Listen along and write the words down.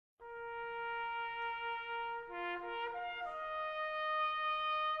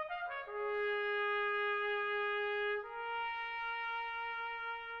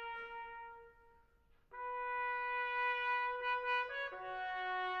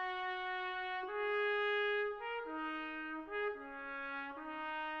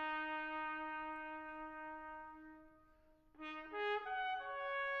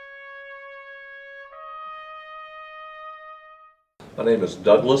My name is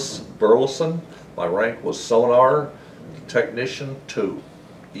Douglas Burleson. My rank was Sonar Technician 2,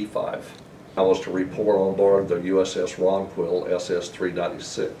 E5. I was to report on board the USS Ronquil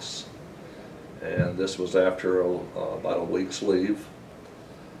SS-396. And this was after about a week's leave.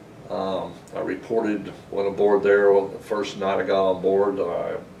 I reported, went aboard there. The first night I got on board,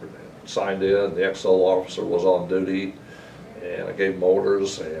 I signed in. The XO officer was on duty, and I gave him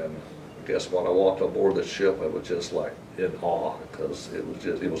orders. And I guess when I walked on board the ship, I was just like in awe, because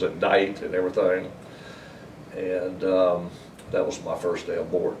it was at night and everything. And that was my first day on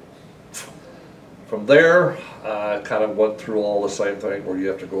board. From there, I kind of went through all the same thing where you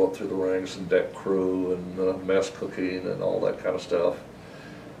have to go up through the ranks and deck crew and mess cooking and all that kind of stuff.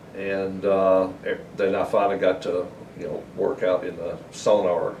 And then I finally got to, work out in the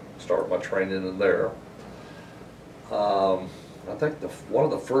sonar, start my training in there. I think one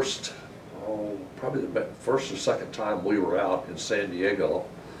of the first, probably the first or second time we were out in San Diego,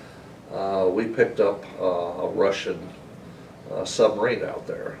 we picked up a Russian submarine out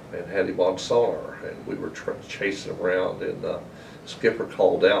there and had him on sonar, and we were chasing him around, and the skipper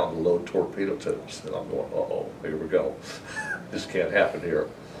called down to load torpedo tubes, and I'm going, uh-oh, here we go. This can't happen here.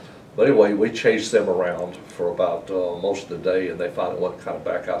 But anyway, we chased them around for about most of the day, and they finally went kind of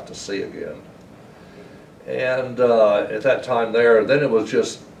back out to sea again. And at that time there, then it was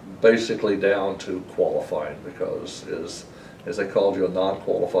just basically down to qualifying, because as they called you, a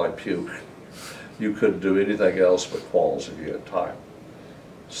non-qualified puke. You couldn't do anything else but quals if you had time.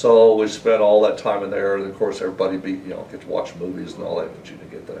 So we spent all that time in there, and of course everybody get to watch movies and all that, but you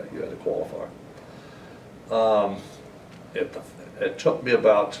didn't get that. You had to qualify. It took me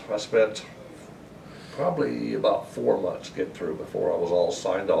I spent probably about 4 months getting through before I was all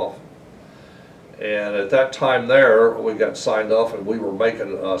signed off. And at that time there, we got signed off, and we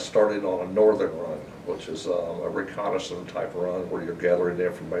were starting on a northern run, which is a reconnaissance type run where you're gathering the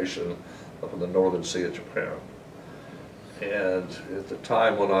information up in the northern sea of Japan. And at the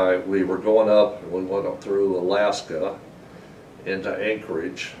time when we were going up, we went up through Alaska into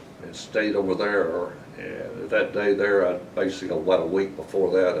Anchorage and stayed over there. And that day there, basically about a week before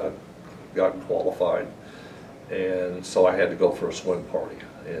that, I'd gotten qualified. And so I had to go for a swim party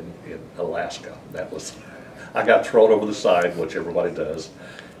in Alaska. I got thrown over the side, which everybody does.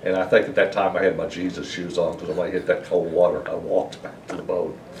 And I think at that time I had my Jesus shoes on, because when I hit that cold water, I walked back to the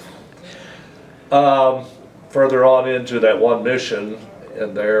boat. Further on into that one mission,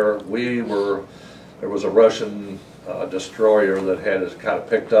 and there was a Russian destroyer that had us kind of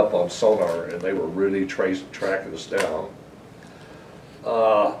picked up on sonar, and they were really tracking us down.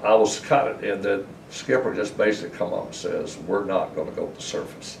 And the skipper just basically come up and says, we're not going to go to the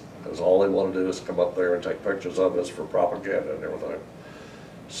surface, because all they want to do is come up there and take pictures of us for propaganda and everything.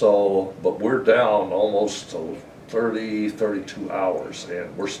 So, but we're down almost 30, 32 hours,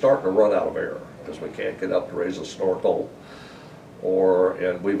 and we're starting to run out of air, because we can't get up to raise a snorkel,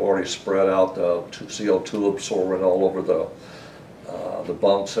 and we've already spread out the CO2 absorbent all over the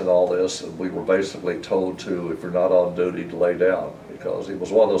bunks and all this, and we were basically told to, if you're not on duty, to lay down, because it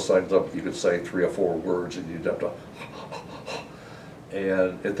was one of those things up you could say 3 or 4 words and you'd have to.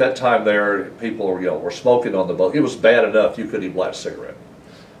 And at that time there, people were smoking on the boat. It was bad enough you couldn't even light a cigarette.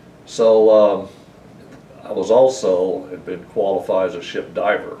 So I was also had been qualified as a ship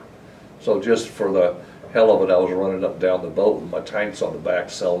diver. So just for the hell of it, I was running up and down the boat with my tanks on the back,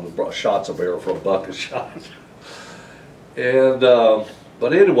 selling shots of air for $1 a shot. And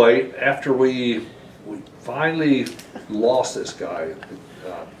but anyway, after we finally lost this guy,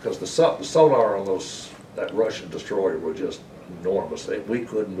 because the sonar on that Russian destroyer was just enormous. We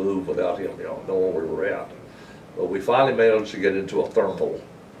couldn't move without him, knowing where we were at. But we finally managed to get into a thermal,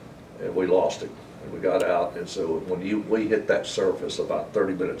 and we lost him. And we got out, and so when we hit that surface about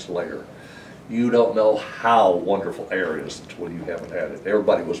 30 minutes later, you don't know how wonderful air is when you haven't had it.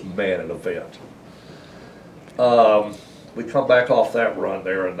 Everybody was manning a vent. We come back off that run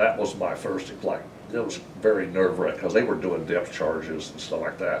there, and that was my first, it was very nerve-wracking, because they were doing depth charges and stuff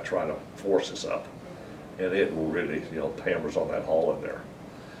like that, trying to force us up. And it really, hammers on that hull in there.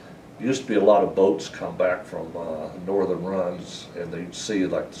 Used to be a lot of boats come back from northern runs, and they'd see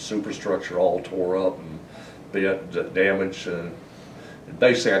like the superstructure all tore up and bent, damaged, and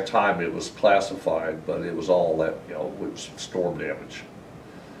basically at the time it was classified, but it was all that, it was storm damage.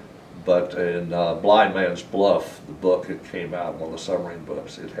 But in Blind Man's Bluff, the book that came out, one of the submarine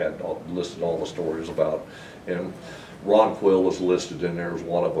books, it had listed all the stories about, and Ronquil was listed in there as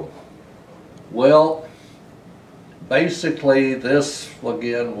one of them. Well, basically this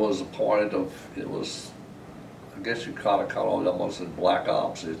again was a point of, I guess you kind of call it almost in black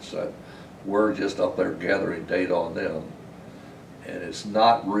ops. It's we're just up there gathering data on them. and it's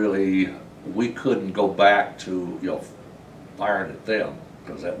not really, we couldn't go back to, you know, firing at them,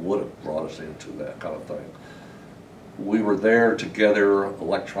 because that would have brought us into that kind of thing. We were there to gather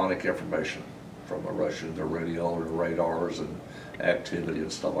electronic information from the Russians, their radio or the radars and activity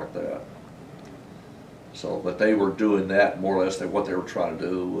and stuff like that. So, but they were doing that more or less what they were trying to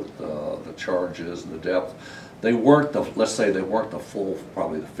do with the charges and the depth. They weren't the, let's say they weren't the full,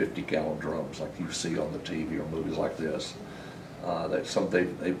 probably the 50-gallon drums like you see on the TV or movies like this.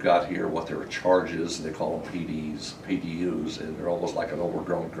 They've got here what their charges, and they call them PDUs, and they're almost like an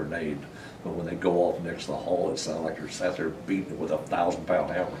overgrown grenade. But when they go off next to the hull, it sounds like you're sat there beating it with a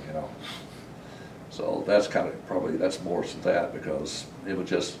 1,000-pound hammer, you know. So that's kind of, probably, that's more than that, because it was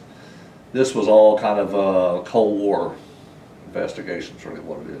just, this was all kind of Cold War investigations, really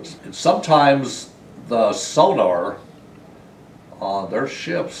what it is. And sometimes the sonar on their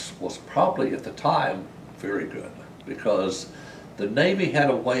ships was probably, at the time, very good, because the Navy had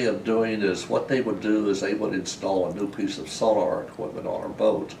a way of doing is, what they would do is they would install a new piece of sonar equipment on our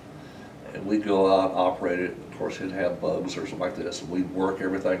boat, and we'd go out and operate it. Of course, it'd have bugs or something like this, and we'd work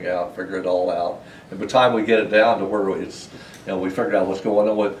everything out, figure it all out. And by the time we get it down to where it's, you know, we figured out what's going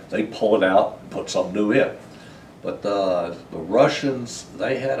on with it, they pull it out and put something new in. But the Russians,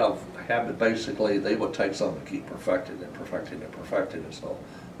 they had a habit, basically, they would take something and keep perfecting it, perfecting it, perfecting it. So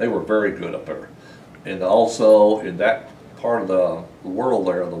they were very good up there. And also, in that part of the world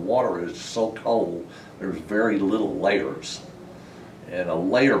there, the water is so cold, there's very little layers. And a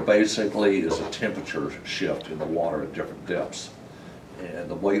layer basically is a temperature shift in the water at different depths. And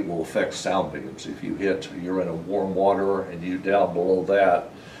the weight will affect sound beams. If you hit, you're in a warm water and you down below that,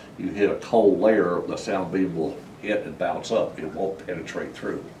 you hit a cold layer, the sound beam will hit and bounce up. It won't penetrate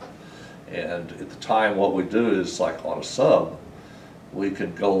through. And at the time, what we do is, like on a sub, we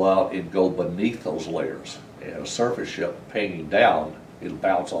can go out and go beneath those layers. And a surface ship pinging down, it'll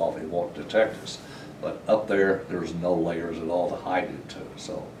bounce off, it won't detect us. But up there, there's no layers at all to hide into.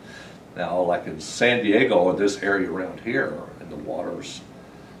 So now, like in San Diego, or this area around here, in the waters,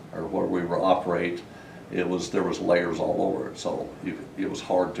 or where we were operate, there was layers all over it. So it was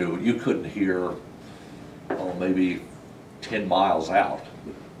hard to, you couldn't hear, oh, maybe 10 miles out,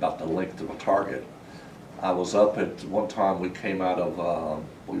 about the length of a target. I was up at one time, we came out of,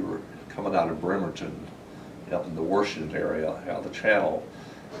 we were coming out of Bremerton, up in the Washington area, out of the channel,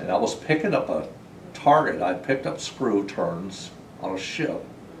 and I was picking up a target. I picked up screw turns on a ship,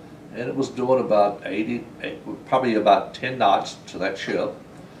 and it was doing about probably about 10 knots to that ship,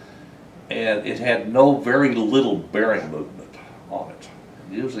 and it had very little bearing movement on it.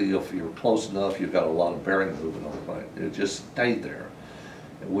 Usually if you're close enough, you've got a lot of bearing movement on the plane. It just stayed there.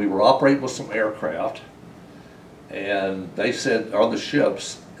 And we were operating with some aircraft, and they said, on the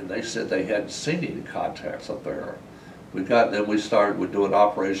ships, and they said they hadn't seen any contacts up there. Then we started with doing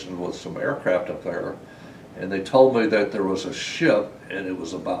operations with some aircraft up there, and they told me that there was a ship, and it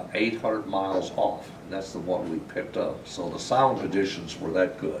was about 800 miles off, and that's the one we picked up. So the sound conditions were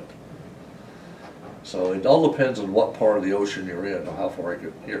that good. So it all depends on what part of the ocean you're in, or how far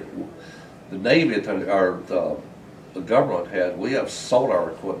you can hear. The Navy, or the government we have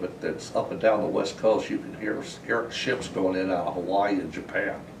sonar equipment that's up and down the West Coast. You can hear ships going in and out of Hawaii and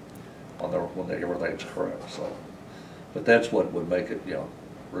Japan when everything's correct. So, but that's what would make it, you know,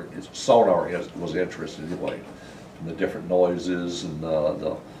 sonar was interesting anyway, from the different noises and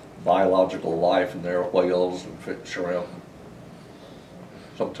the biological life in there, whales and shrimp.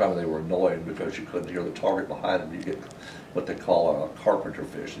 Sometimes they were annoying because you couldn't hear the target behind them. You get what they call a carpenter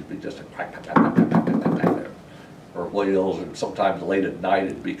fish. It'd be just a quack, quack, quack, quack, quack, quack, quack, quack. Or whales, and sometimes late at night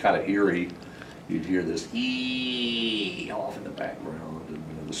it'd be kind of eerie. You'd hear this ee off in the background,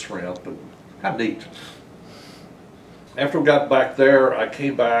 and the shrimp, and kind of neat. After we got back there, I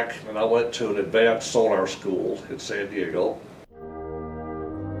came back and I went to an advanced sonar school in San Diego,